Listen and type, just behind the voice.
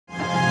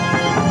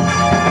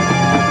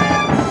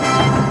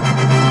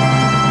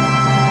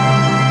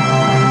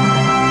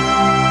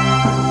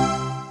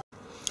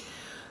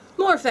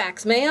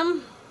facts,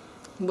 ma'am.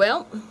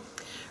 Well,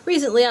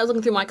 recently I was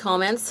looking through my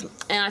comments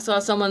and I saw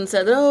someone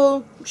said,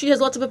 oh, she has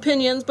lots of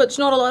opinions, but it's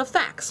not a lot of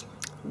facts.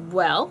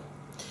 Well,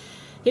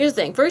 here's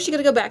the thing. First, you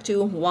gotta go back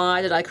to,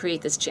 why did I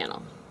create this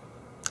channel?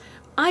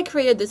 I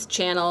created this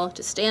channel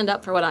to stand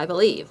up for what I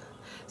believe.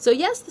 So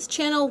yes, this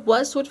channel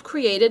was sort of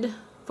created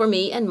for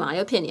me and my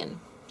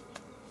opinion.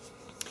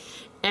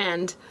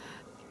 And,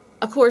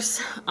 of course,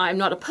 I'm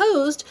not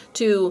opposed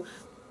to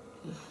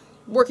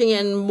working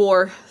in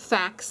more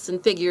facts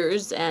and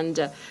figures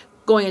and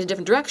going into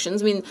different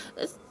directions. I mean,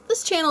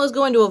 this channel is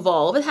going to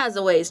evolve. It has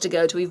a ways to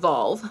go to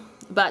evolve,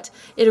 but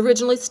it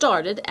originally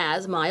started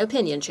as my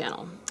opinion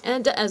channel.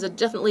 And as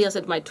definitely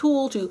as my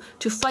tool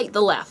to fight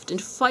the left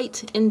and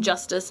fight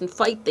injustice and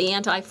fight the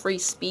anti-free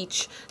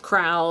speech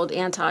crowd,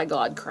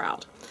 anti-God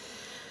crowd.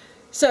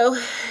 So,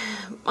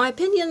 my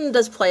opinion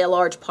does play a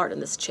large part in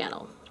this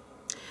channel.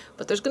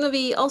 But there's going to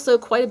be also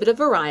quite a bit of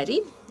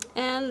variety.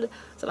 And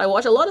so I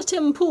watch a lot of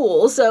Tim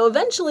Pool, so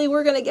eventually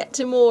we're going to get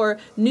to more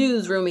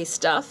newsroomy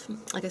stuff.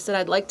 Like I said,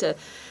 I'd like to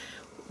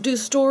do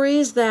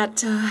stories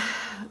that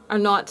are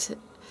not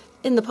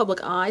in the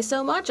public eye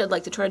so much. I'd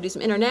like to try to do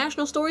some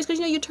international stories, because,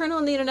 you know, you turn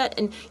on the internet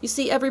and you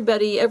see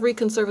every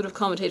conservative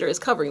commentator is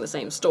covering the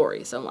same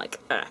story. So I'm like,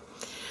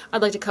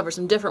 I'd like to cover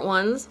some different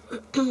ones.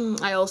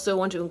 I also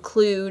want to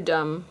include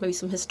maybe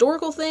some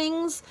historical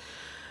things.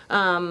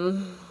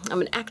 I'm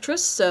an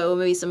actress, so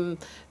maybe some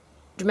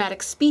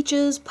dramatic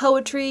speeches,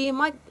 poetry.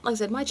 Like I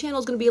said, my channel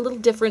is going to be a little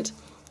different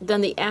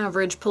than the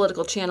average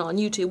political channel on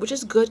YouTube, which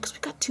is good because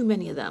we've got too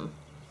many of them.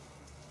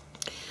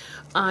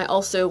 I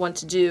also want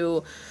to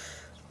do,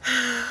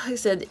 like I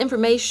said,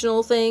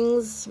 informational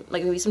things,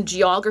 like maybe some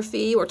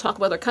geography, or talk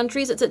about other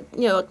countries. It's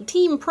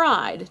team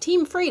pride,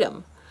 team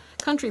freedom,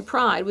 country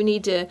pride. We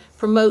need to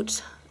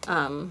promote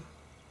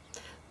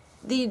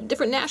the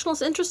different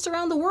nationalist interests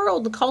around the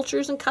world, the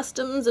cultures and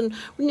customs, and,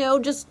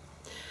 just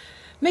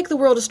make the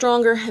world a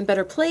stronger and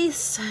better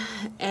place,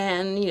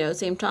 and, at the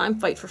same time,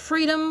 fight for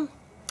freedom.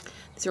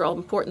 These are all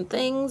important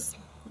things.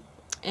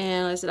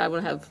 And like I said, I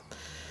want to have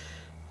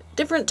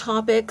different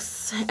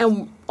topics,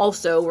 and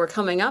also we're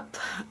coming up,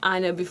 I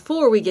know,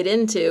 before we get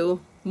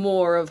into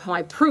more of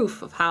my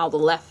proof of how the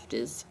left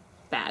is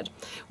bad,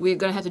 we're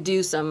going to have to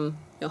do some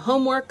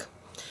homework.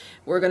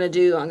 I'm going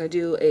to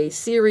do a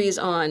series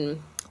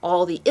on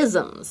all the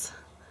isms,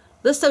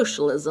 the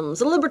socialisms,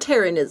 the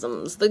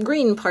libertarianisms, the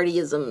Green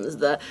Party-isms,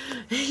 the,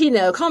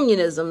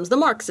 communisms, the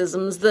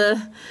Marxisms,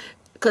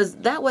 because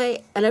that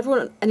way, and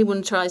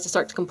anyone tries to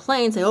start to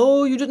complain, say,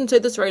 oh, you didn't say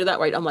this right or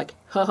that right, I'm like,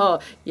 haha,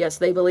 yes,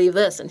 they believe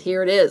this, and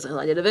here it is, and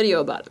I did a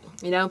video about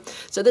it,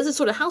 So this is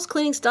sort of house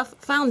cleaning stuff,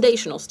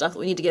 foundational stuff that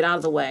we need to get out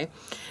of the way.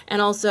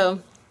 And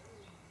also,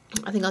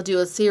 I think I'll do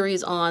a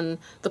series on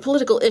the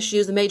political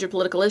issues, the major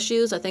political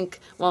issues. I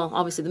think, well,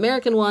 obviously the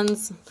American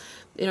ones,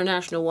 the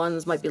international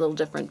ones might be a little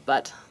different,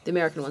 but the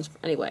American ones,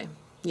 anyway.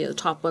 The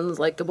top ones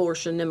like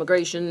abortion,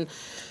 immigration,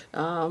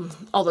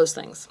 all those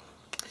things.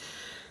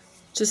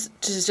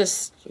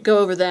 Just go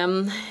over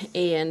them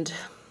and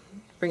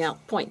bring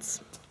out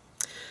points.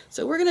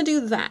 So we're going to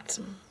do that.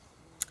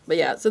 But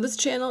yeah, so this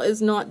channel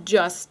is not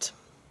just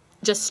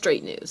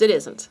straight news. It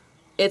isn't.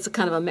 It's a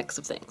kind of a mix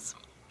of things.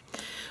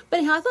 But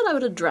anyhow, I thought I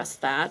would address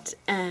that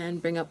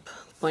and bring up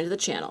the point of the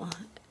channel.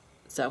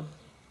 So,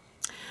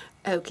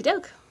 okie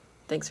doke.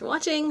 Thanks for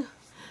watching.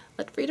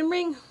 Let freedom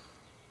ring.